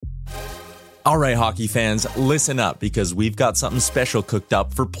All right, hockey fans, listen up because we've got something special cooked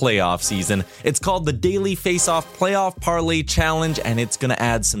up for playoff season. It's called the Daily Faceoff Playoff Parlay Challenge, and it's going to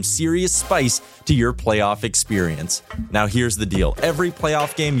add some serious spice to your playoff experience. Now, here's the deal. Every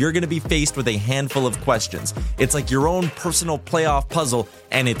playoff game, you're going to be faced with a handful of questions. It's like your own personal playoff puzzle,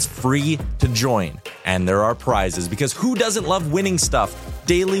 and it's free to join. And there are prizes, because who doesn't love winning stuff?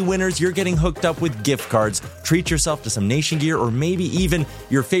 Daily winners, you're getting hooked up with gift cards. Treat yourself to some Nation gear or maybe even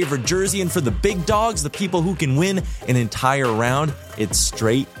your favorite jersey. And for the big dogs, the people who can win an entire round, it's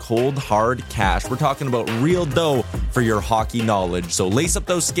straight, cold, hard cash. We're talking about real dough for your hockey knowledge. So lace up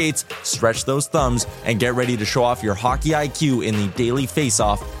those skates, stretch those thumbs, and get ready to show off your hockey IQ in the Daily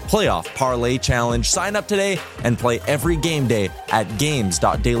Faceoff Playoff Parlay Challenge. Sign up today and play every game day at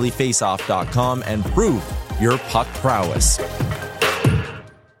games.dailyfaceoff.com and prove your puck prowess.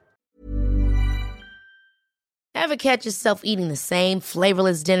 Ever catch yourself eating the same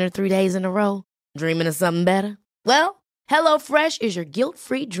flavorless dinner 3 days in a row? Dreaming of something better? Well, HelloFresh is your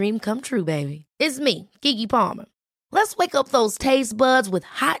guilt-free dream come true, baby. It's me, Keke Palmer. Let's wake up those taste buds with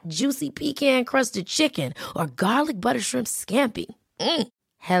hot, juicy pecan-crusted chicken or garlic butter shrimp scampi.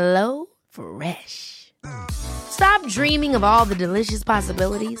 Hello Fresh. Stop dreaming of all the delicious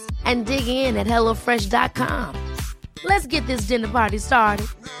possibilities and dig in at HelloFresh.com. Let's get this dinner party started.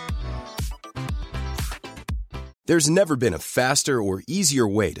 There's never been a faster or easier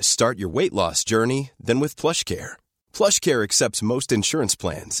way to start your weight loss journey than with PlushCare. PlushCare accepts most insurance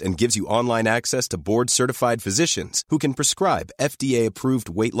plans and gives you online access to board-certified physicians who can prescribe FDA-approved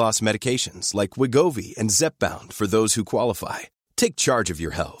weight loss medications like Wegovy and Zepbound for those who qualify. Take charge of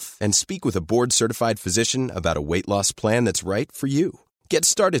your health and speak with a board-certified physician about a weight loss plan that's right for you. Get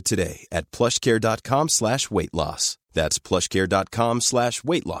started today at plushcare.com/weight loss. That's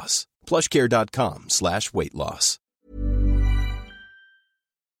plushcare.com/weight loss. plushcare.com/weight loss.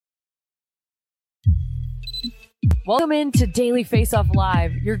 Welcome into Daily Faceoff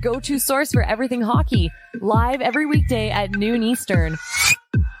Live, your go-to source for everything hockey. Live every weekday at noon Eastern.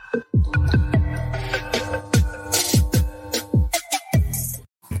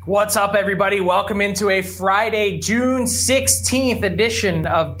 What's up, everybody? Welcome into a Friday, June 16th edition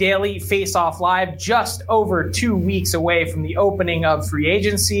of Daily Faceoff Live, just over 2 weeks away from the opening of free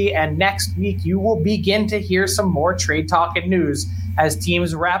agency. And next week, you will begin to hear some more trade talk and news as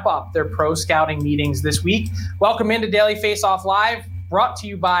teams wrap up their pro scouting meetings this week. Welcome into Daily Faceoff Live, brought to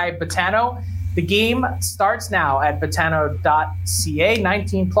you by Betano. The game starts now at betano.ca,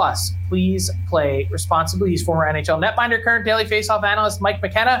 19 plus. Please play responsibly. He's former NHL netminder, current Daily Faceoff analyst Mike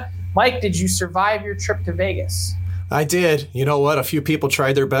McKenna. Mike, did you survive your trip to Vegas? I did. You know what? A few people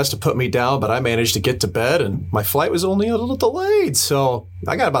tried their best to put me down, but I managed to get to bed, and my flight was only a little delayed. So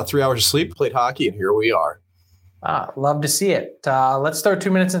I got about 3 hours of sleep, played hockey, and here we are. Love to see it. Let's throw 2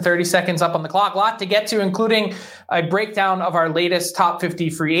 minutes and 30 seconds up on the clock. A lot to get to, including a breakdown of our latest top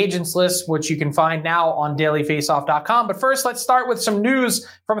 50 free agents list, which you can find now on dailyfaceoff.com. But first, let's start with some news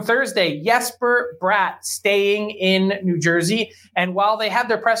from Thursday. Jesper Bratt staying in New Jersey. And while they had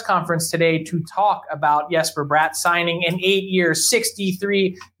their press conference today to talk about Jesper Bratt signing an 8-year,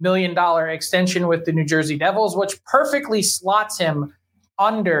 $63 million extension with the New Jersey Devils, which perfectly slots him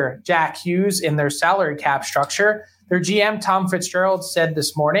under Jack Hughes in their salary cap structure. Their GM, Tom Fitzgerald, said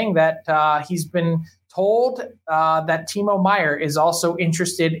this morning that he's been told that Timo Meier is also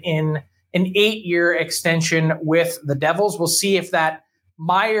interested in an 8-year extension with the Devils. We'll see if that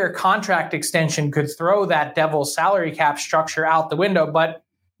Meier contract extension could throw that Devils salary cap structure out the window. But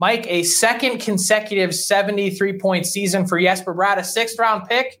Mike, a second consecutive 73-point season for Jesper Bratt, a 6th-round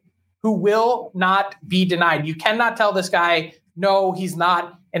pick who will not be denied. You cannot tell this guy, no, he's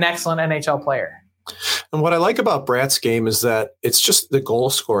not an excellent NHL player. And what I like about Bratt's game is that it's just the goal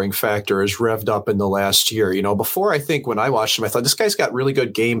scoring factor is revved up in the last year. You know, before, I think when I watched him, I thought this guy's got really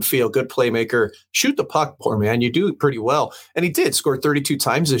good game feel, good playmaker, shoot the puck, poor man. You do pretty well. And he did score 32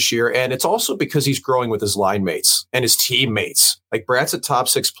 times this year. And it's also because he's growing with his line mates and his teammates. Like, Bratt's a top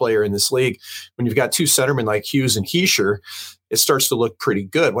 6 player in this league. When you've got two centermen like Hughes and Hischier, it starts to look pretty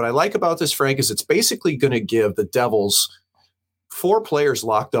good. What I like about this, Frank, is it's basically going to give the Devils 4 players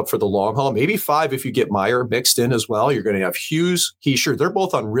locked up for the long haul, maybe 5 if you get Meier mixed in as well. You're going to have Hughes, Hischier. They're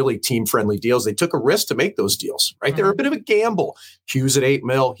both on really team-friendly deals. They took a risk to make those deals, right? They're a bit of a gamble. Hughes at $8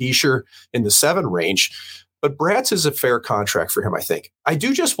 million, Hischier in the 7 range. But Bratt's is a fair contract for him, I think. I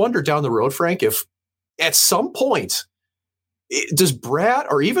do just wonder down the road, Frank, if at some point, does Bratt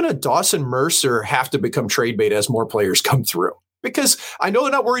or even a Dawson Mercer have to become trade bait as more players come through? Because I know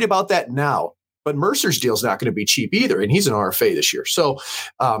they're not worried about that now. But Mercer's deal is not going to be cheap either, and he's an RFA this year. So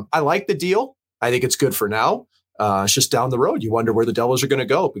I like the deal. I think it's good for now. It's just down the road. You wonder where the Devils are going to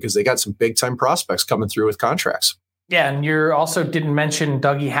go because they got some big time prospects coming through with contracts. Yeah, and you also didn't mention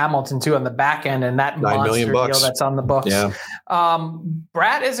Dougie Hamilton too on the back end and that $9 million monster deal that's on the books. Yeah.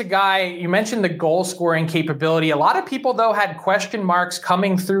 Bratt is a guy, you mentioned the goal scoring capability. A lot of people though had question marks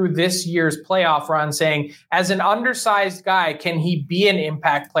coming through this year's playoff run saying, as an undersized guy, can he be an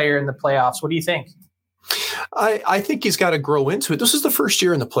impact player in the playoffs? What do you think? I think he's got to grow into it. This is the first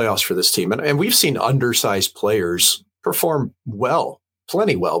year in the playoffs for this team. And we've seen undersized players perform well,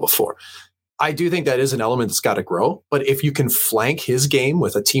 plenty well before. I do think that is an element that's got to grow. But if you can flank his game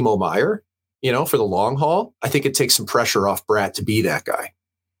with a Timo Meier, for the long haul, I think it takes some pressure off Bratt to be that guy.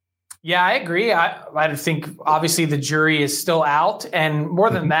 Yeah, I agree. I think obviously the jury is still out. And more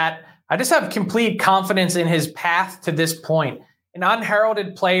than that, I just have complete confidence in his path to this point. An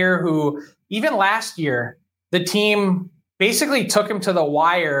unheralded player who, even last year, the team basically took him to the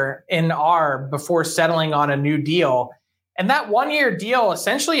wire in ARB before settling on a new deal. And that 1-year deal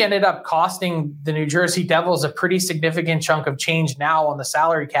essentially ended up costing the New Jersey Devils a pretty significant chunk of change now on the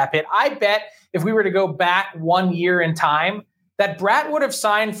salary cap hit. I bet if we were to go back 1 year in time, that Bratt would have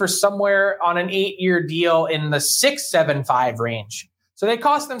signed for somewhere on an 8-year deal in the 6.75 range. So they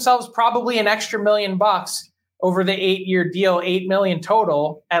cost themselves probably an extra $1 million over the 8-year deal, $8 million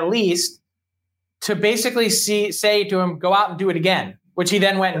total at least, to basically say to him, go out and do it again, which he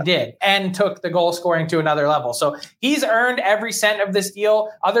then went and did and took the goal scoring to another level. So he's earned every cent of this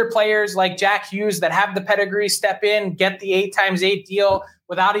deal. Other players like Jack Hughes that have the pedigree step in, get the 8x8 deal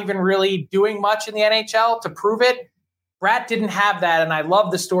without even really doing much in the NHL to prove it. Bratt didn't have that, and I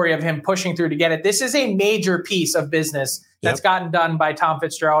love the story of him pushing through to get it. This is a major piece of business that's gotten done by Tom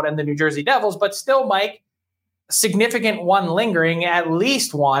Fitzgerald and the New Jersey Devils, but still, Mike, significant one lingering, at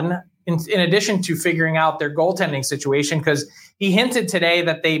least one, in addition to figuring out their goaltending situation, because he hinted today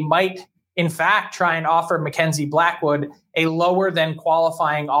that they might, in fact, try and offer Mackenzie Blackwood a lower than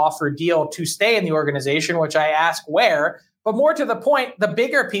qualifying offer deal to stay in the organization, which I ask where. But more to the point, the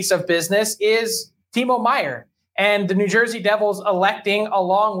bigger piece of business is Timo Meier and the New Jersey Devils electing,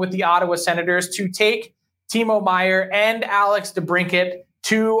 along with the Ottawa Senators, to take Timo Meier and Alex DeBrincat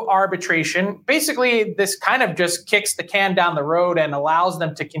to arbitration. Basically, this kind of just kicks the can down the road and allows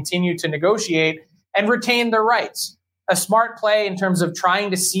them to continue to negotiate and retain their rights. A smart play in terms of trying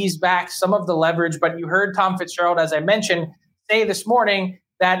to seize back some of the leverage. But you heard Tom Fitzgerald, as I mentioned, say this morning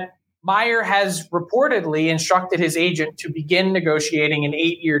that Meier has reportedly instructed his agent to begin negotiating an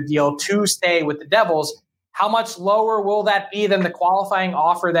 8-year deal to stay with the Devils. How much lower will that be than the qualifying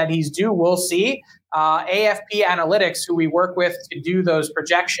offer that he's due? We'll see. AFP Analytics, who we work with to do those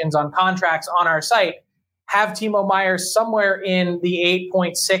projections on contracts on our site, have Timo Meier somewhere in the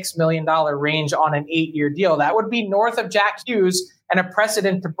 $8.6 million range on an 8-year deal. That would be north of Jack Hughes and a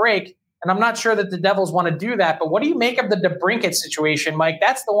precedent to break. And I'm not sure that the Devils want to do that. But what do you make of the DeBrincat situation, Mike?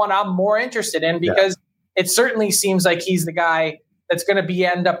 That's the one I'm more interested in because it certainly seems like he's the guy that's going to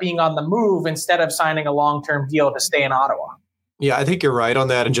end up being on the move instead of signing a long-term deal to stay in Ottawa. Yeah, I think you're right on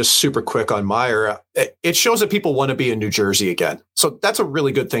that. And just super quick on Meier, it shows that people want to be in New Jersey again. So that's a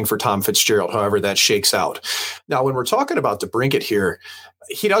really good thing for Tom Fitzgerald, however that shakes out. Now, when we're talking about DeBrincat here,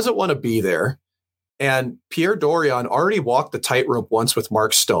 he doesn't want to be there. And Pierre Dorion already walked the tightrope once with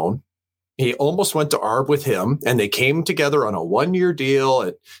Mark Stone. He almost went to ARB with him, and they came together on a 1-year deal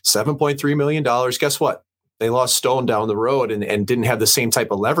at $7.3 million. Guess what? They lost Stone down the road and didn't have the same type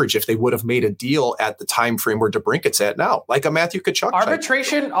of leverage if they would have made a deal at the time frame where DeBrincat's at now, like a Matthew Tkachuk.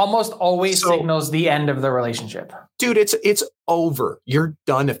 Arbitration almost always signals the end of the relationship. Dude, it's over. You're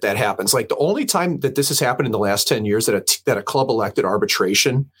done if that happens. Like the only time that this has happened in the last 10 years that a club elected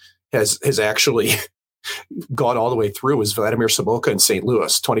arbitration has actually gone all the way through was Vladimir Sobotka in St.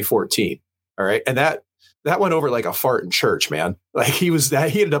 Louis, 2014. All right. And that went over like a fart in church, man. Like he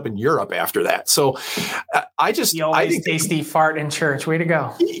ended up in Europe after that. So I think tasty fart in church. Way to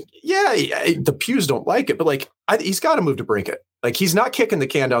go. Yeah. The pews don't like it, but he's got to move DeBrincat. Like he's not kicking the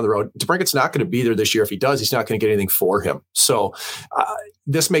can down the road. DeBrincat's not going to be there this year. If he does, he's not going to get anything for him. So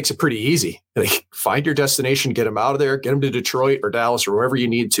this makes it pretty easy. Like find your destination, get him out of there, get him to Detroit or Dallas or wherever you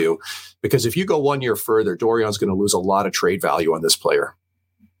need to, because if you go 1 year further, Dorion's going to lose a lot of trade value on this player.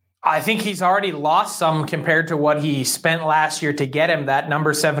 I think he's already lost some compared to what he spent last year to get him that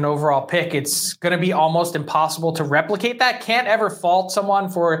number 7 overall pick. It's going to be almost impossible to replicate that. Can't ever fault someone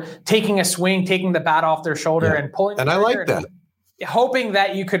for taking a swing, taking the bat off their shoulder and pulling. And I like that. Hoping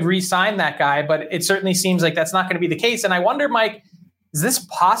that you could re-sign that guy, but it certainly seems like that's not going to be the case. And I wonder, Mike, is this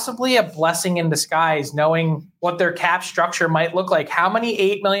possibly a blessing in disguise, knowing what their cap structure might look like? How many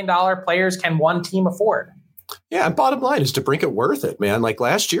 $8 million players can one team afford? Yeah, and bottom line, is DeBrincat worth it, man? Like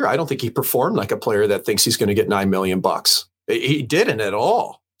last year, I don't think he performed like a player that thinks he's going to get $9 million. He didn't at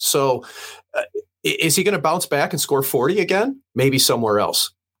all. So is he going to bounce back and score 40 again? Maybe somewhere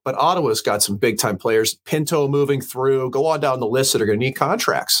else. But Ottawa's got some big-time players. Pinto moving through. Go on down the list that are going to need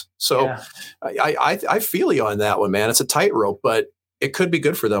contracts. So yeah. I feel you on that one, man. It's a tightrope, but it could be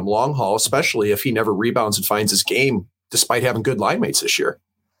good for them long haul, especially if he never rebounds and finds his game, despite having good line mates this year.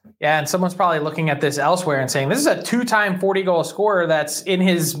 Yeah, and someone's probably looking at this elsewhere and saying, this is a 2-time 40-goal scorer that's in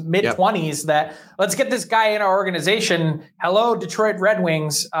his mid-20s that let's get this guy in our organization. Hello, Detroit Red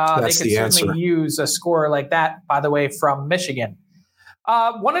Wings. They could certainly use a scorer like that, by the way, from Michigan.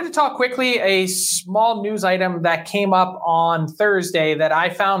 Wanted to talk quickly, a small news item that came up on Thursday that I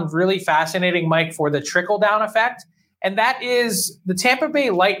found really fascinating, Mike, for the trickle-down effect. And that is the Tampa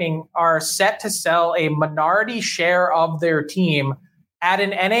Bay Lightning are set to sell a minority share of their team at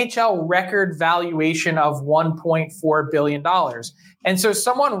an NHL record valuation of $1.4 billion. And so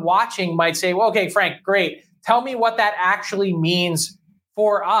someone watching might say, well, okay, Frank, great. Tell me what that actually means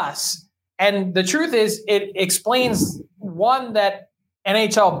for us. And the truth is, it explains, one, that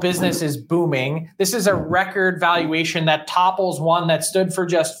NHL business is booming. This is a record valuation that topples one that stood for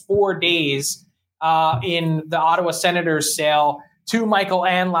just 4 days in the Ottawa Senators sale to Michael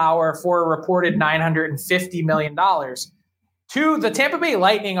Andlauer for a reported $950 million. Two, the Tampa Bay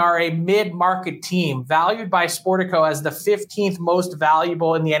Lightning are a mid-market team valued by Sportico as the 15th most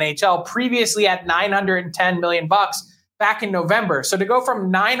valuable in the NHL, previously at $910 million back in November. So to go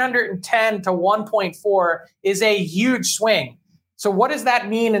from 910 to 1.4 is a huge swing. So what does that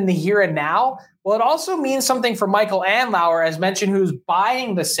mean in the here and now? Well, it also means something for Michael Andlauer, as mentioned, who's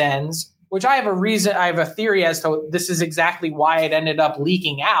buying the Sens, which I have a theory as to this is exactly why it ended up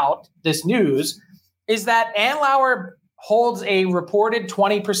leaking out, this news, is that Andlauer holds a reported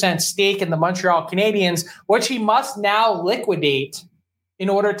 20% stake in the Montreal Canadiens, which he must now liquidate in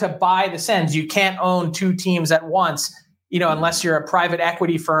order to buy the Sens. You can't own two teams at once, unless you're a private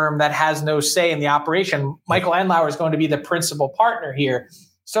equity firm that has no say in the operation. Michael Andlauer is going to be the principal partner here.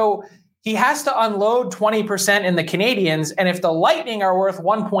 So he has to unload 20% in the Canadiens. And if the Lightning are worth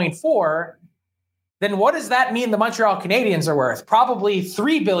 1.4, then what does that mean the Montreal Canadiens are worth? Probably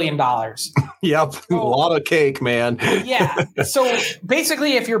 $3 billion. Yep. So, a lot of cake, man. Yeah. So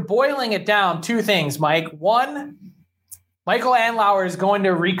basically, if you're boiling it down, two things, Mike. One, Michael Andlauer is going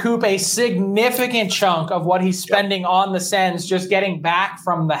to recoup a significant chunk of what he's spending on the Sens just getting back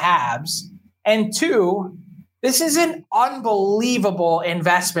from the Habs. And two, this is an unbelievable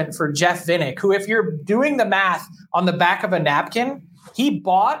investment for Jeff Vinik, who, if you're doing the math on the back of a napkin, he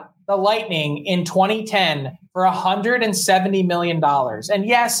bought the Lightning in 2010 for $170 million. And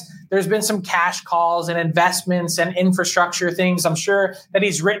yes, there's been some cash calls and investments and infrastructure things I'm sure that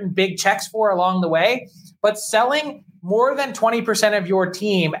he's written big checks for along the way. But selling more than 20% of your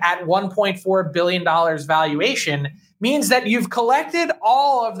team at $1.4 billion valuation means that you've collected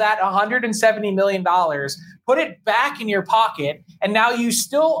all of that $170 million, put it back in your pocket, and now you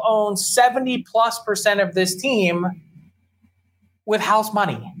still own 70+% of this team with house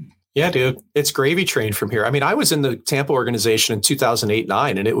money. Yeah, dude, it's gravy train from here. I mean, I was in the Tampa organization in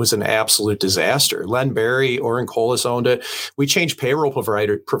 2008-9, and it was an absolute disaster. Len Barry, Oren Colas owned it. We changed payroll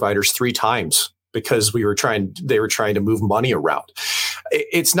providers 3 times because they were trying to move money around.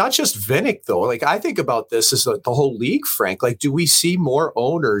 It's not just Vinik, though. Like, I think about this as the whole league, Frank. Like, do we see more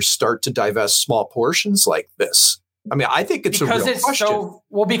owners start to divest small portions like this? I mean, I think it's a real question.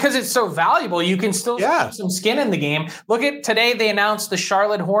 Because it's so valuable, you can still keep some skin in the game. Look at today, they announced the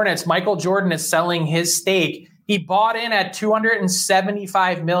Charlotte Hornets. Michael Jordan is selling his stake. He bought in at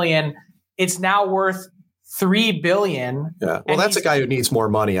 $275 million. It's now worth $3 billion. Yeah. Well, that's a guy who needs more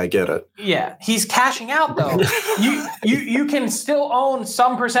money. I get it. Yeah. He's cashing out, though. you can still own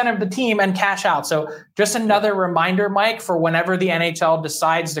some percent of the team and cash out. So just another reminder, Mike, for whenever the NHL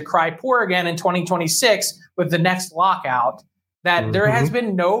decides to cry poor again in 2026 with the next lockout, that there has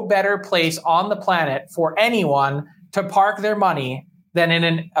been no better place on the planet for anyone to park their money than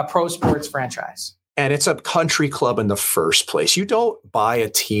in a pro sports franchise. And it's a country club in the first place. You don't buy a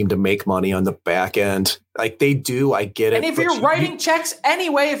team to make money on the back end. Like they do, I get it. And if you're writing checks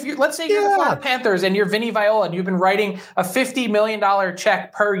anyway, let's say you're the Florida Panthers and you're Vinny Viola and you've been writing a $50 million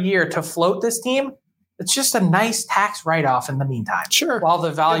check per year to float this team, it's just a nice tax write-off in the meantime. Sure. While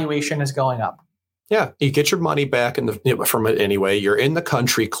the valuation is going up. Yeah, you get your money back from it anyway. You're in the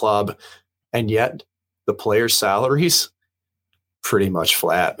country club, and yet the players' salaries pretty much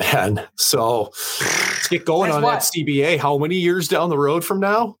flat, man. So let's get going on that CBA. How many years down the road from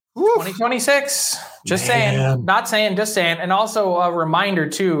now? 2026. Just saying. Not saying, just saying. And also a reminder,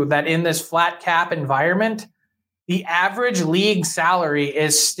 too, that in this flat cap environment, the average league salary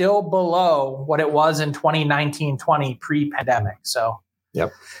is still below what it was in 2019-20 pre-pandemic. So,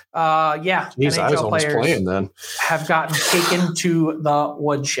 yep. Yeah. Jeez, I was NHL almost players playing then. have gotten taken to the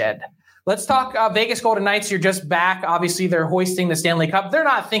woodshed. Let's talk Vegas Golden Knights. You're just back. Obviously, they're hoisting the Stanley Cup. They're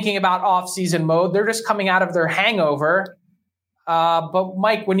not thinking about off-season mode. They're just coming out of their hangover. But,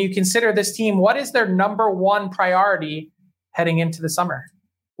 Mike, when you consider this team, what is their number one priority heading into the summer?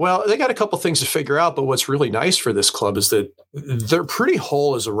 Well, they got a couple things to figure out, but what's really nice for this club is that they're pretty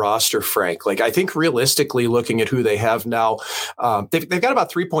whole as a roster, Frank. Like, I think realistically, looking at who they have now, they've got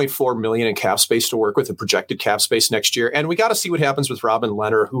about $3.4 million in cap space to work with, a projected cap space next year. And we got to see what happens with Robin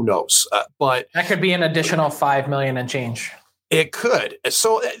Lehner. Who knows? But that could be an additional $5 million and change. It could.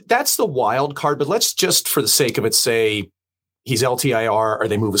 So that's the wild card. But let's just, for the sake of it, say he's LTIR or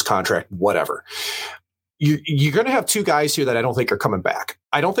they move his contract, whatever. You're going to have two guys here that I don't think are coming back.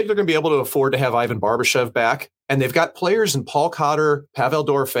 I don't think they're going to be able to afford to have Ivan Barbashev back. And they've got players in Paul Cotter, Pavel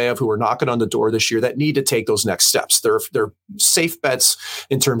Dorofeyev, who are knocking on the door this year that need to take those next steps. They're safe bets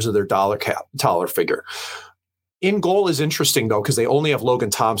in terms of their dollar figure. In goal is interesting, though, because they only have Logan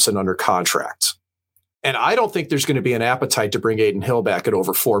Thompson under contract. And I don't think there's going to be an appetite to bring Adin Hill back at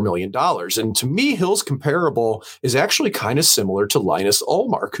over $4 million. And to me, Hill's comparable is actually kind of similar to Linus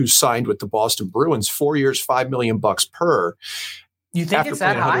Ullmark, who signed with the Boston Bruins 4 years, $5 million per. You think after it's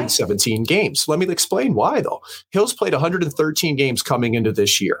that playing high? 117 games. Let me explain why, though. Hill's played 113 games coming into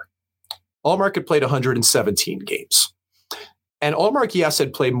this year. Ullmark had played 117 games. And Ullmark, yes,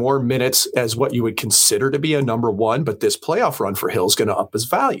 had played more minutes as what you would consider to be a number one, but this playoff run for Hill is going to up his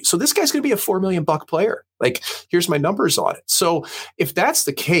value. So this guy's going to be a $4 million player. Like, here's my numbers on it. So if that's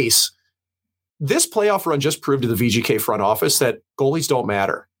the case, this playoff run just proved to the VGK front office that goalies don't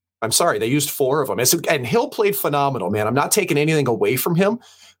matter. I'm sorry, they used 4 of them. And Hill played phenomenal, man. I'm not taking anything away from him,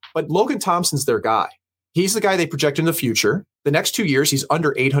 but Logan Thompson's their guy. He's the guy they project in the future. The next 2 years, he's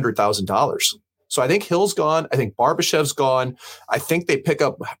under $800,000. So I think Hill's gone. I think Barbashev's gone. I think they pick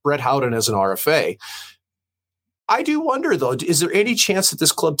up Brett Howden as an RFA. I do wonder, though, is there any chance that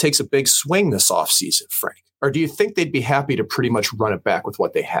this club takes a big swing this offseason, Frank? Or do you think they'd be happy to pretty much run it back with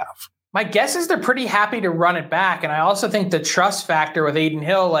what they have? My guess is they're pretty happy to run it back. And I also think the trust factor with Adin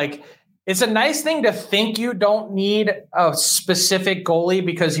Hill, like, it's a nice thing to think you don't need a specific goalie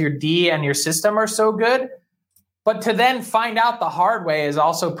because your D and your system are so good. But to then find out the hard way is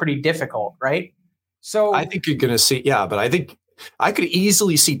also pretty difficult, right? So I think you're going to see, but I think I could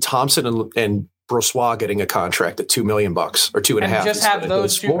easily see Thompson and Brossoit getting a contract at $2 million or $2.5 million. And just have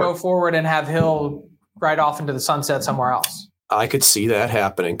those two go forward and have Hill ride off into the sunset somewhere else. I could see that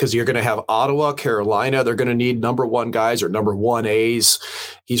happening because you're going to have Ottawa, Carolina. They're going to need number one guys or number 1As.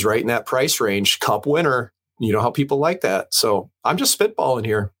 He's right in that price range. Cup winner. You know how people like that. So I'm just spitballing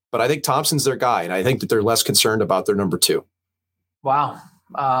here, but I think Thompson's their guy. And I think that they're less concerned about their number 2. Wow.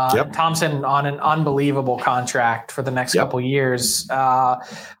 Thompson on an unbelievable contract for the next couple years.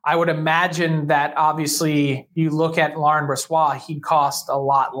 I would imagine that obviously you look at Laurent Brossoit, he'd cost a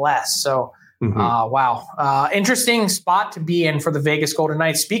lot less. So, wow. Interesting spot to be in for the Vegas Golden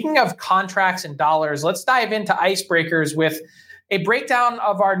Knights. Speaking of contracts and dollars, let's dive into icebreakers with a breakdown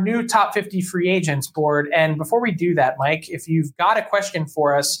of our new top 50 free agents board. And before we do that, Mike, if you've got a question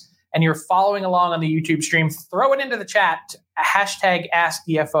for us and you're following along on the YouTube stream, throw it into the chat,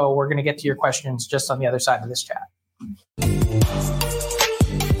 #AskDFO. We're going to get to your questions just on the other side of this chat.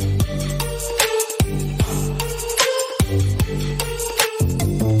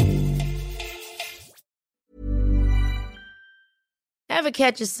 Ever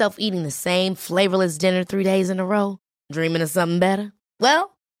catch yourself eating the same flavorless dinner 3 days in a row? Dreaming of something better?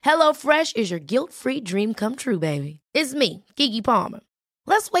 Well, HelloFresh is your guilt-free dream come true, baby. It's me, Keke Palmer.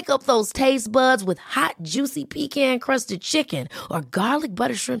 Let's wake up those taste buds with hot, juicy pecan-crusted chicken or garlic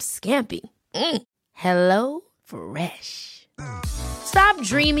butter shrimp scampi. Hello Fresh. Stop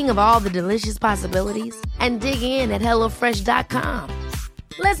dreaming of all the delicious possibilities and dig in at HelloFresh.com.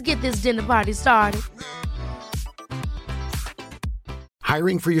 Let's get this dinner party started.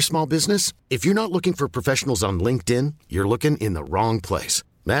 Hiring for your small business? If you're not looking for professionals on LinkedIn, you're looking in the wrong place.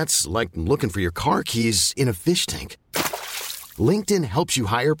 That's like looking for your car keys in a fish tank. LinkedIn helps you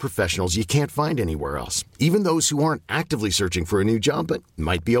hire professionals you can't find anywhere else, even those who aren't actively searching for a new job but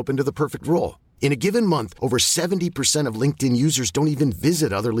might be open to the perfect role. In a given month, over 70% of LinkedIn users don't even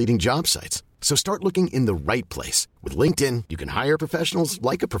visit other leading job sites. So start looking in the right place. With LinkedIn, you can hire professionals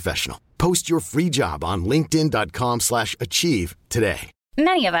like a professional. Post your free job on linkedin.com/achieve today.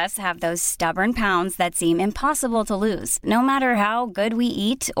 Many of us have those stubborn pounds that seem impossible to lose, no matter how good we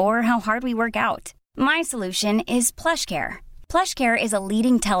eat or how hard we work out. My solution is PlushCare. PlushCare is a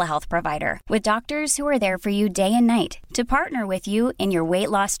leading telehealth provider with doctors who are there for you day and night to partner with you in your weight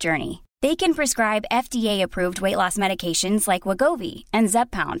loss journey. They can prescribe FDA-approved weight loss medications like Wegovy and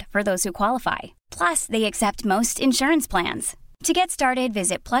Zepbound for those who qualify. Plus, they accept most insurance plans. To get started,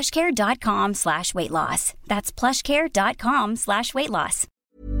 visit plushcare.com/weightloss. That's plushcare.com/weightloss.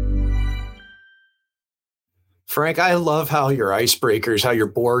 Frank, I love how your icebreakers, how your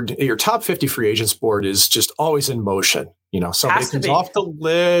board, your top 50 free agents board is just always in motion. Somebody comes off the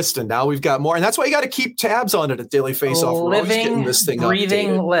list and now we've got more. And that's why you got to keep tabs on it at Daily Faceoff. We're always getting this thing breathing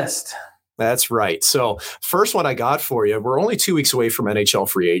updated. List. That's right. So first one I got for you, we're only 2 weeks away from NHL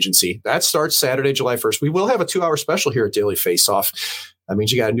free agency. That starts Saturday, July 1st. We will have a 2-hour special here at Daily Faceoff. That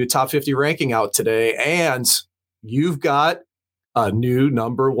means you got a new top 50 ranking out today, and you've got a new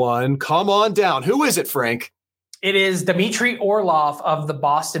number one. Come on down. Who is it, Frank? It is Dmitry Orlov of the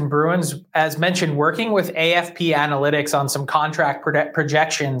Boston Bruins, as mentioned, working with AFP Analytics on some contract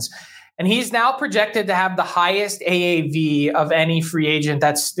projections. And he's now projected to have the highest AAV of any free agent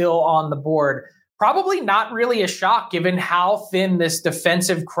that's still on the board. Probably not really a shock given how thin this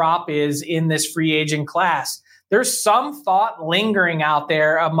defensive crop is in this free agent class. There's some thought lingering out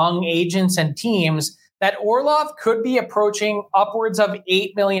there among agents and teams that Orlov could be approaching upwards of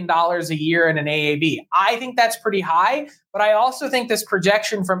 $8 million a year in an AAV. I think that's pretty high, but I also think this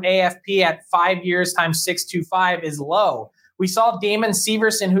projection from AFP at 5 years times 625 is low. We saw Damon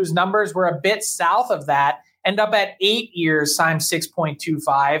Severson, whose numbers were a bit south of that, end up at 8 years times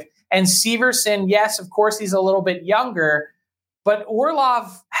 6.25. And Severson, yes, of course, he's a little bit younger, but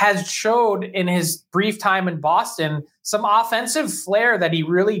Orlov has showed in his brief time in Boston some offensive flair that he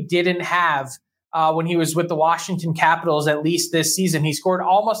really didn't have when he was with the Washington Capitals, at least this season. He scored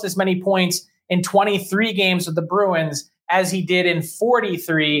almost as many points in 23 games with the Bruins as he did in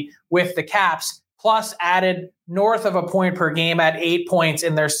 43 with the Caps, plus added north of a point per game at 8 points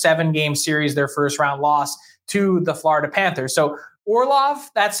in their 7-game series, their first round loss to the Florida Panthers. So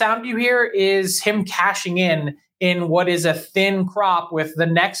Orlov, that sound you hear is him cashing in what is a thin crop, with the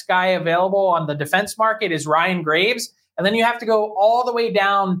next guy available on the defense market is Ryan Graves. And then you have to go all the way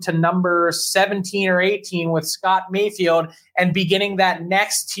down to number 17 or 18 with Scott Mayfield, and beginning that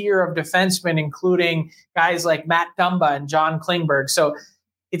next tier of defensemen, including guys like Matt Dumba and John Klingberg. So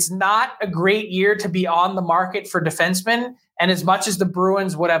it's not a great year to be on the market for defensemen. And as much as the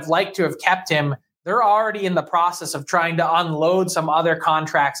Bruins would have liked to have kept him, they're already in the process of trying to unload some other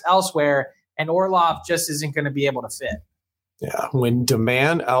contracts elsewhere. And Orlov just isn't going to be able to fit. Yeah. When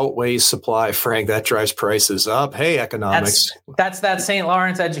demand outweighs supply, Frank, that drives prices up. Hey, economics. That's that St.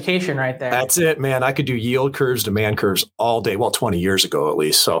 Lawrence education right there. That's it, man. I could do yield curves, demand curves all day. Well, 20 years ago, at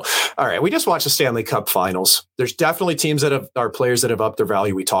least. So, all right. We just watched the Stanley Cup finals. There's definitely teams that are players that have upped their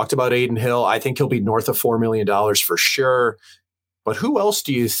value. We talked about Aiden Hill. I think he'll be north of $4 million for sure. But who else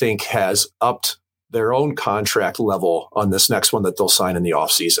do you think has upped their own contract level on this next one that they'll sign in the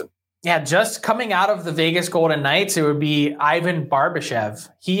offseason? Yeah, just coming out of the Vegas Golden Knights, it would be Ivan Barbashev.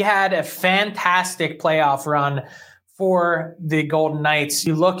 He had a fantastic playoff run for the Golden Knights.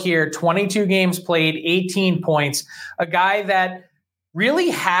 You look here, 22 games played, 18 points. A guy that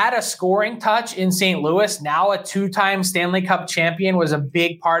really had a scoring touch in St. Louis, now a 2-time Stanley Cup champion, was a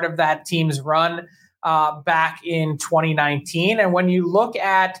big part of that team's run back in 2019. And when you look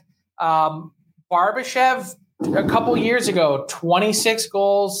at Barbashev, a couple years ago, 26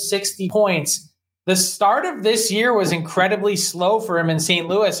 goals, 60 points. The start of this year was incredibly slow for him in St.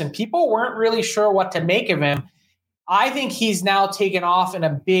 Louis, and people weren't really sure what to make of him. I think he's now taken off in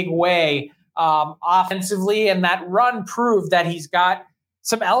a big way offensively, and that run proved that he's got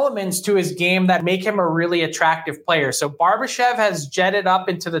some elements to his game that make him a really attractive player. So Barbashev has jetted up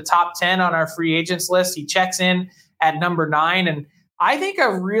into the top 10 on our free agents list. He checks in at number 9, and I think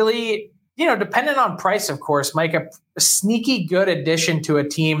a really, dependent on price, of course, Mike, a sneaky good addition to a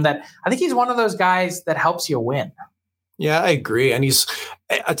team that I think he's one of those guys that helps you win. Yeah, I agree. And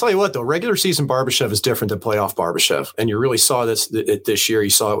I tell you what, though, regular season Barbashev is different than playoff Barbashev. And you really saw this year.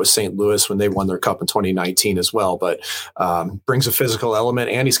 You saw it with St. Louis when they won their cup in 2019 as well, but brings a physical element,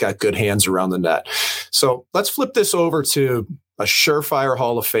 and he's got good hands around the net. So let's flip this over to a surefire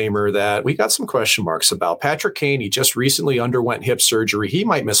Hall of Famer that we got some question marks about. Patrick Kane, he just recently underwent hip surgery. He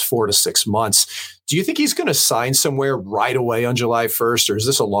might miss 4 to 6 months. Do you think he's going to sign somewhere right away on July 1st, or is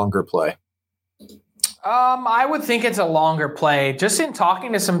this a longer play? I would think it's a longer play. Just in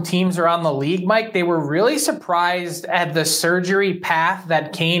talking to some teams around the league, Mike, they were really surprised at the surgery path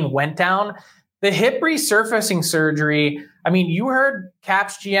that Kane went down. The hip resurfacing surgery, you heard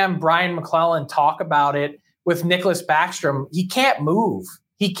Caps GM Brian McClellan talk about it with Nicholas Backstrom. He can't move.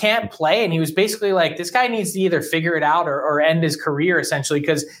 he can't play. And he was basically like, this guy needs to either figure it out or end his career, essentially,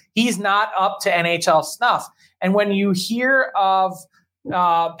 because he's not up to NHL snuff. And when you hear of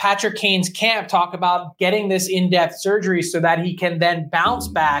Patrick Kane's camp talk about getting this in-depth surgery so that he can then bounce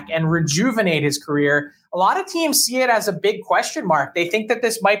back and rejuvenate his career, a lot of teams see it as a big question mark. They think that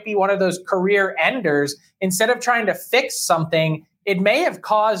this might be one of those career enders. Instead of trying to fix something, it may have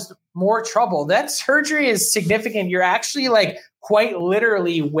caused more trouble. That surgery is significant. You're actually like quite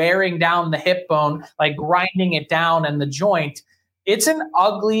literally wearing down the hip bone, like grinding it down and the joint. It's an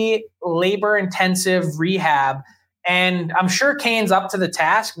ugly, labor-intensive rehab. And I'm sure Kane's up to the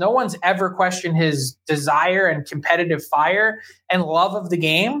task. No one's ever questioned his desire and competitive fire and love of the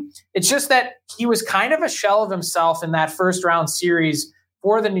game. It's just that he was kind of a shell of himself in that first round series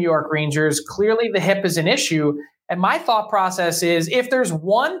for the New York Rangers. Clearly the hip is an issue. And my thought process is, if there's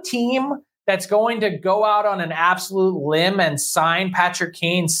one team that's going to go out on an absolute limb and sign Patrick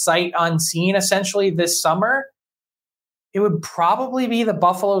Kane sight unseen, essentially, this summer, it would probably be the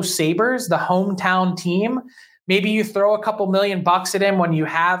Buffalo Sabres, the hometown team. Maybe you throw a couple $1 million at him when you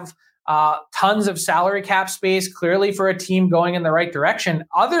have tons of salary cap space, clearly for a team going in the right direction.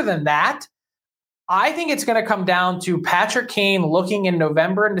 Other than that, I think it's going to come down to Patrick Kane looking in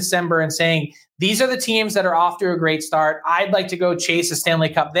November and December and saying, these are the teams that are off to a great start. I'd like to go chase a Stanley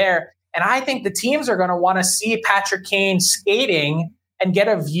Cup there. And I think the teams are going to want to see Patrick Kane skating and get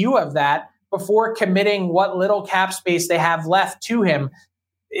a view of that before committing what little cap space they have left to him.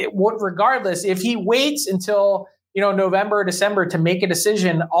 Regardless, if he waits until November or December to make a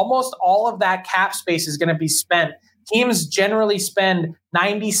decision, almost all of that cap space is going to be spent. Teams generally spend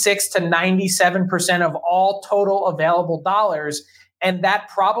 96 to 97% of all total available dollars. And that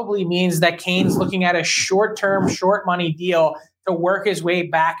probably means that Kane's looking at a short-term, short money deal to work his way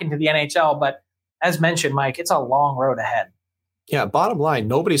back into the NHL. But as mentioned, Mike, it's a long road ahead. Yeah, bottom line,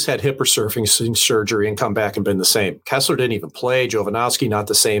 nobody's had hip or surfing surgery and come back and been the same. Kessler didn't even play. Jovanovski, not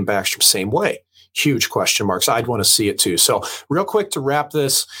the same. Backstrom, same way. Huge question marks. I'd want to see it too. So real quick to wrap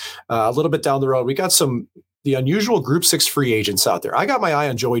this a little bit down the road, we got the unusual Group 6 free agents out there. I got my eye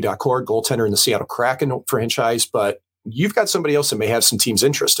on Joey Daccord, goaltender in the Seattle Kraken franchise, but you've got somebody else that may have some teams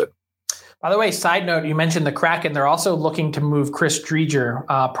interested. By the way, side note, you mentioned the Kraken. They're also looking to move Chris Driedger,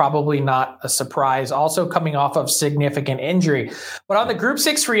 probably not a surprise, also coming off of significant injury. But on the Group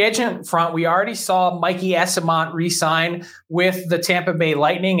 6 free agent front, we already saw Mikey Eyssimont re-sign with the Tampa Bay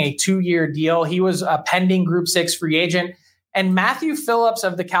Lightning, a 2-year deal. He was a pending Group 6 free agent. And Matthew Phillips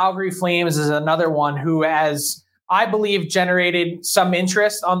of the Calgary Flames is another one who has, I believe, generated some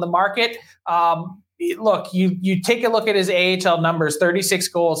interest on the market. Look, you take a look at his AHL numbers, 36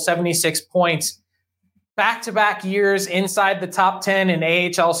 goals, 76 points, back-to-back years inside the top 10 in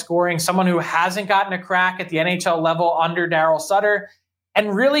AHL scoring, someone who hasn't gotten a crack at the NHL level under Darryl Sutter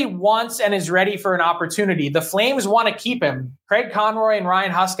and really wants and is ready for an opportunity. The Flames want to keep him. Craig Conroy and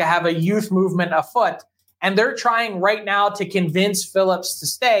Ryan Huska have a youth movement afoot, and they're trying right now to convince Phillips to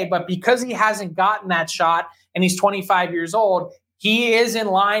stay. But because he hasn't gotten that shot and he's 25 years old, he is in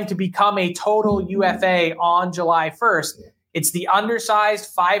line to become a total UFA on July 1st. It's the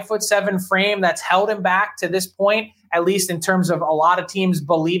undersized 5'7" frame that's held him back to this point, at least in terms of a lot of teams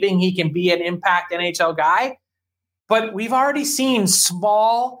believing he can be an impact NHL guy. But we've already seen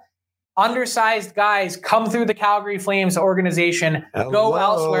small, undersized guys come through the Calgary Flames organization, go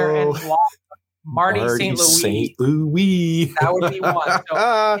elsewhere and block Marty St. Louis. That would be one.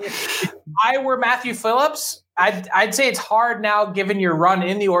 So if I were Matthew Phillips, I'd say it's hard now, given your run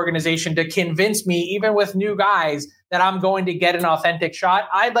in the organization, to convince me, even with new guys, that I'm going to get an authentic shot.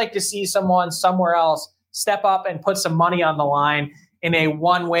 I'd like to see someone somewhere else step up and put some money on the line in a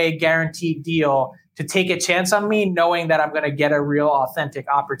one-way guaranteed deal to take a chance on me, knowing that I'm going to get a real authentic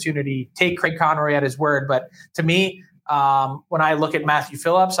opportunity. Take Craig Conroy at his word. But to me, when I look at Matthew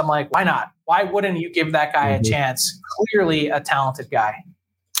Phillips, I'm like, why not? Why wouldn't you give that guy a chance? Clearly a talented guy.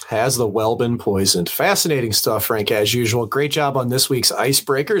 Has the well been poisoned? Fascinating stuff, Frank, as usual. Great job on this week's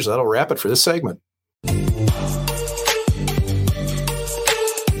Icebreakers. That'll wrap it for this segment.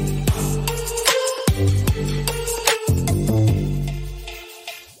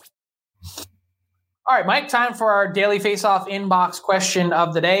 All right, Mike, time for our Daily Faceoff inbox question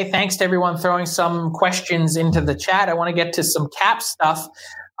of the day. Thanks to everyone throwing some questions into the chat. I want to get to some cap stuff.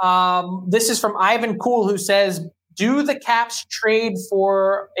 This is from Ivan Cool, who says, do the Caps trade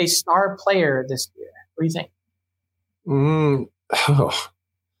for a star player this year? What do you think?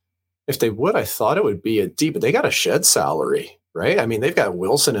 If they would, I thought it would be but they got to shed salary, right? I mean, they've got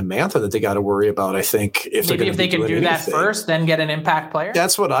Wilson and Mantha that they got to worry about, I think. If they can do that first, then get an impact player?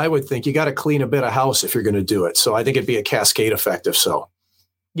 That's what I would think. You got to clean a bit of house if you're going to do it. So I think it'd be a cascade effect if so.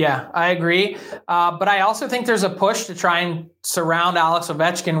 Yeah, I agree. But I also think there's a push to try and surround Alex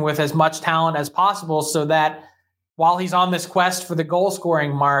Ovechkin with as much talent as possible so that while he's on this quest for the goal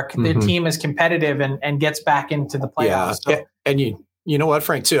scoring mark, the team is competitive and gets back into the playoffs. Yeah. So, and you know what,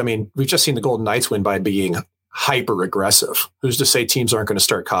 Frank, too? I mean, we've just seen the Golden Knights win by being hyper aggressive. Who's to say teams aren't going to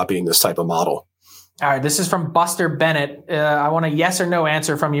start copying this type of model? All right, this is from Buster Bennett. I want a yes or no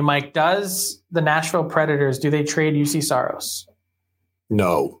answer from you, Mike. Does the Nashville Predators, do they trade UC Saros?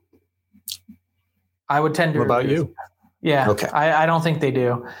 No. I would tend to. What about you? Yeah. Okay. I don't think they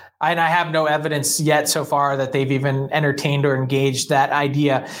do. And I have no evidence yet so far that they've even entertained or engaged that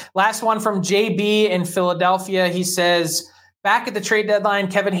idea. Last one from JB in Philadelphia. He says, back at the trade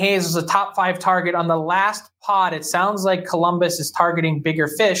deadline, Kevin Hayes was a top 5 target. On the last pod, it sounds like Columbus is targeting bigger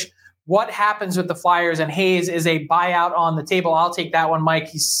fish. What happens with the Flyers and Hayes? Is a buyout on the table? I'll take that one, Mike.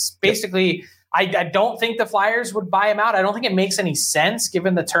 He's basically, I don't think the Flyers would buy him out. I don't think it makes any sense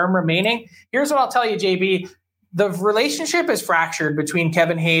given the term remaining. Here's what I'll tell you, JB. The relationship is fractured between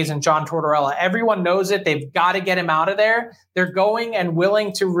Kevin Hayes and John Tortorella. Everyone knows it. They've got to get him out of there. They're going and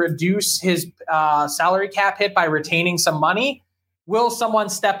willing to reduce his salary cap hit by retaining some money. Will someone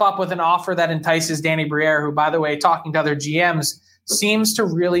step up with an offer that entices Danny Briere, who, by the way, talking to other GMs, seems to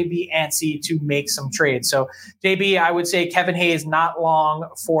really be antsy to make some trades. So, JB, I would say Kevin Hayes not long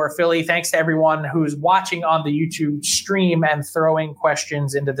for Philly. Thanks to everyone who's watching on the YouTube stream and throwing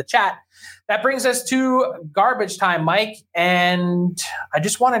questions into the chat. That brings us to garbage time, Mike. And I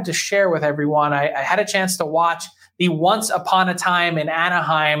just wanted to share with everyone, I had a chance to watch the Once Upon a Time in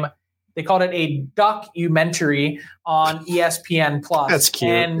Anaheim. They called it a documentary on ESPN Plus. That's cute.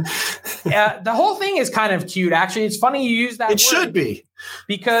 And the whole thing is kind of cute, actually. It's funny you use that word. It should be.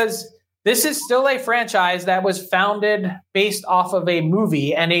 Because this is still a franchise that was founded based off of a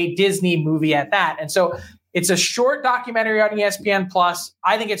movie, and a Disney movie at that. And so it's a short documentary on ESPN Plus.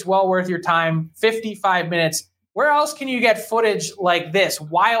 I think it's well worth your time. 55 minutes. Where else can you get footage like this?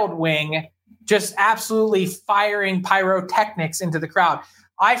 Wild Wing just absolutely firing pyrotechnics into the crowd.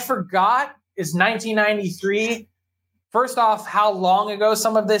 I forgot it's 1993. First off, how long ago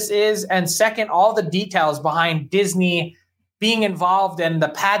some of this is. And second, all the details behind Disney being involved and the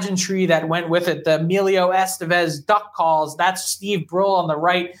pageantry that went with it. The Emilio Estevez duck calls. That's Steve Brill on the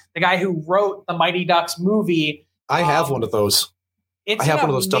right, the guy who wrote the Mighty Ducks movie. I have one of those. It's I have an one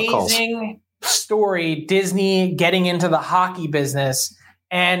of those duck calls. Amazing story, Disney getting into the hockey business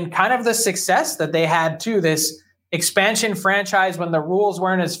and kind of the success that they had too. This expansion franchise, when the rules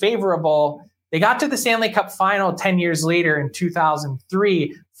weren't as favorable, they got to the Stanley Cup final 10 years later in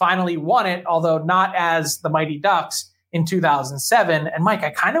 2003, finally won it, although not as the Mighty Ducks in 2007. And Mike, I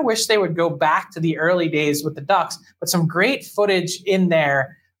kind of wish they would go back to the early days with the Ducks, but some great footage in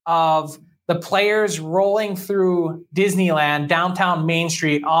there of the players rolling through Disneyland, downtown Main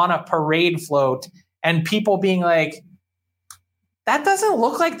Street on a parade float, and people being like, that doesn't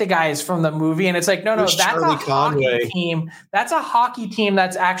look like the guys from the movie. And it's like, no, that's Charlie a hockey team. That's a hockey team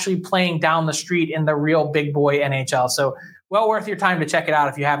that's actually playing down the street in the real big boy NHL. So well worth your time to check it out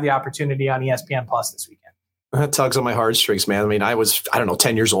if you have the opportunity on ESPN Plus this weekend. That tugs on my heartstrings, man. I mean, I was,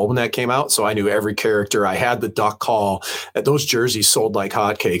 10 years old when that came out. So I knew every character. I had the duck call. Those jerseys sold like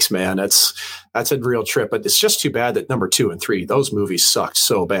hotcakes, man. That's a real trip. But it's just too bad that number 2 and 3, those movies sucked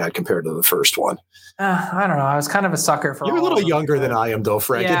so bad compared to the first one. I don't know. I was kind of a sucker for. You're a little younger than I am, though,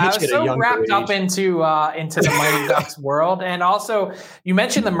 Frank. Yeah, I was so wrapped up into the Mighty Ducks world. And also, you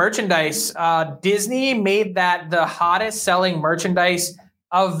mentioned the merchandise. Disney made that the hottest selling merchandise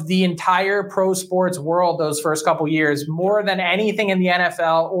of the entire pro sports world those first couple years, more than anything in the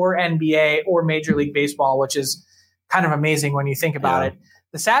NFL or NBA or Major League Baseball, which is kind of amazing when you think about it.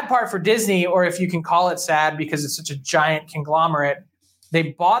 The sad part for Disney, or if you can call it sad because it's such a giant conglomerate,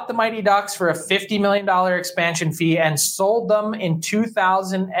 they bought the Mighty Ducks for a $50 million expansion fee and sold them in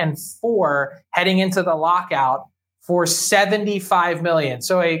 2004, heading into the lockout, for $75 million.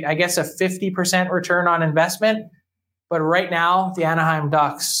 So I guess a 50% return on investment. But right now, the Anaheim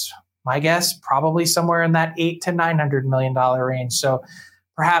Ducks, my guess, probably somewhere in that $800 to $900 million range. So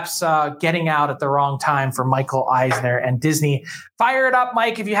perhaps getting out at the wrong time for Michael Eisner and Disney. Fire it up,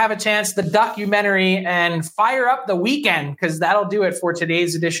 Mike, if you have a chance, the documentary, and fire up the weekend, because that'll do it for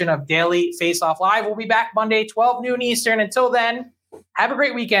today's edition of Daily Faceoff Live. We'll be back Monday, 12 noon Eastern. Until then, have a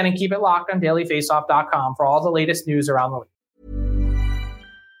great weekend and keep it locked on dailyfaceoff.com for all the latest news around the league.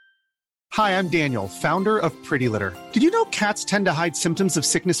 Hi, I'm Daniel, founder of Pretty Litter. Did you know cats tend to hide symptoms of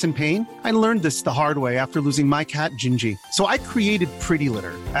sickness and pain? I learned this the hard way after losing my cat, Gingy. So I created Pretty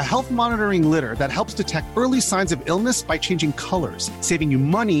Litter, a health monitoring litter that helps detect early signs of illness by changing colors, saving you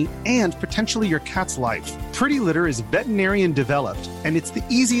money and potentially your cat's life. Pretty Litter is veterinarian developed, and it's the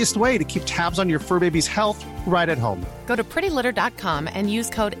easiest way to keep tabs on your fur baby's health right at home. Go to prettylitter.com and use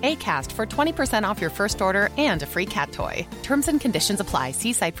code ACAST for 20% off your first order and a free cat toy. Terms and conditions apply.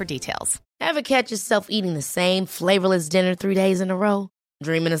 See site for details. Ever catch yourself eating the same flavorless dinner 3 days in a row?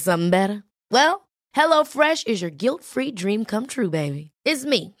 Dreaming of something better? Well, HelloFresh is your guilt-free dream come true, baby. It's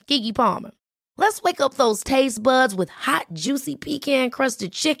me, Keke Palmer. Let's wake up those taste buds with hot, juicy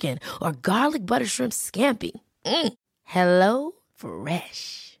pecan-crusted chicken or garlic butter shrimp scampi. Hello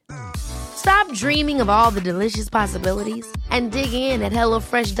Fresh. Stop dreaming of all the delicious possibilities and dig in at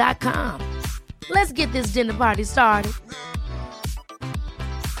HelloFresh.com. Let's get this dinner party started.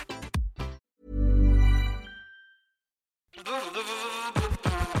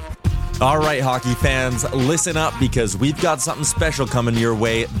 All right, hockey fans, listen up because we've got something special coming your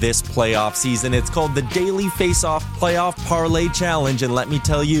way this playoff season. It's called the Daily Faceoff Playoff Parlay Challenge, and let me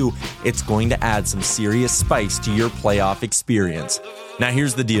tell you, it's going to add some serious spice to your playoff experience. Now,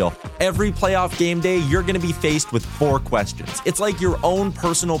 here's the deal. Every playoff game day, you're going to be faced with 4 questions. It's like your own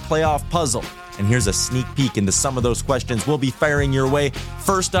personal playoff puzzle. And here's a sneak peek into some of those questions we'll be firing your way.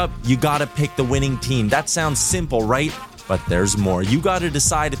 First up, you got to pick the winning team. That sounds simple, right? But there's more. You got to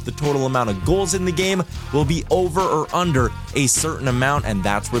decide if the total amount of goals in the game will be over or under a certain amount, and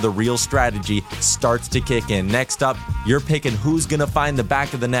that's where the real strategy starts to kick in. Next up, you're picking who's going to find the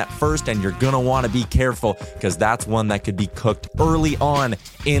back of the net first, and you're going to want to be careful because that's one that could be cooked early on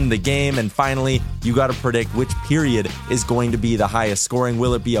in the game. And finally, you got to predict which period is going to be the highest scoring.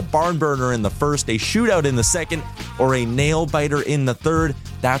 Will it be a barn burner in the first, a shootout in the second, or a nail biter in the third?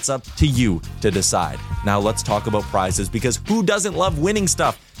 That's up to you to decide. Now let's talk about prizes, because who doesn't love winning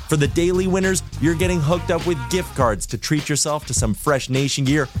stuff? For the daily winners, you're getting hooked up with gift cards to treat yourself to some fresh Nation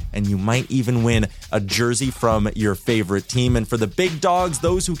gear, and you might even win a jersey from your favorite team. And for the big dogs,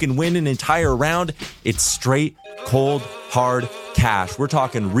 those who can win an entire round, it's straight, cold, hard cash. We're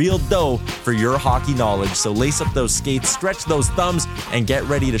talking real dough for your hockey knowledge. So lace up those skates, stretch those thumbs, and get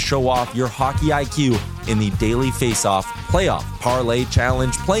ready to show off your hockey IQ in the Daily Faceoff Playoff Parlay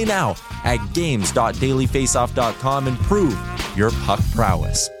Challenge. Play now at games.dailyfaceoff.com and prove your puck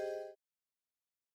prowess.